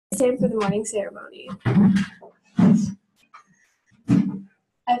stand for the morning ceremony.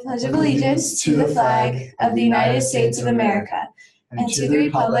 I pledge allegiance to the flag of the United States of America and to the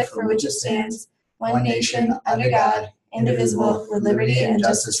republic for which it stands, one nation, under God, indivisible, with liberty and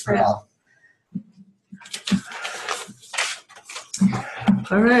justice for all.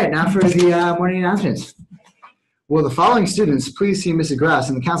 All right, now for the morning announcements. Will the following students please see Mrs. Grass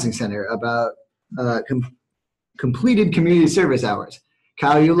in the Counseling Center about completed community service hours?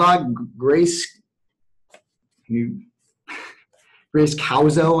 Kyle Ulog, Grace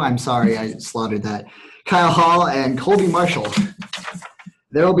Cauzo, I'm sorry, I slaughtered that. Kyle Hall and Colby Marshall.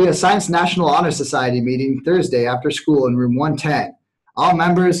 There will be a Science National Honor Society meeting Thursday after school in room 110. All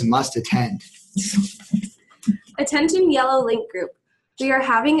members must attend. Attention Yellow Link Group. We are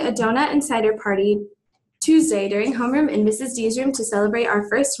having a donut and cider party Tuesday during homeroom in Mrs. D's room to celebrate our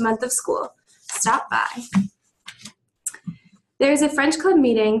first month of school. Stop by. There is a French Club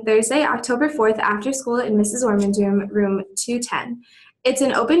meeting Thursday, October 4th after school in Mrs. Ormond's room, room 210. It's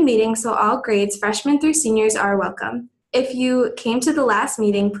an open meeting, so all grades, freshmen through seniors, are welcome. If you came to the last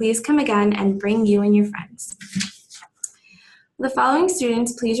meeting, please come again and bring you and your friends. The following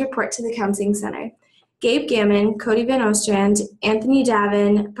students please report to the Counseling Center. Gabe Gammon, Cody Van Ostrand, Anthony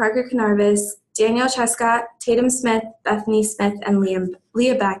Davin, Parker Canarvis, Danielle Chescott, Tatum Smith, Bethany Smith, and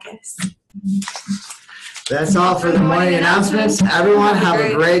Leah Backus. That's all for the morning announcements. Everyone have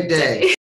a great day.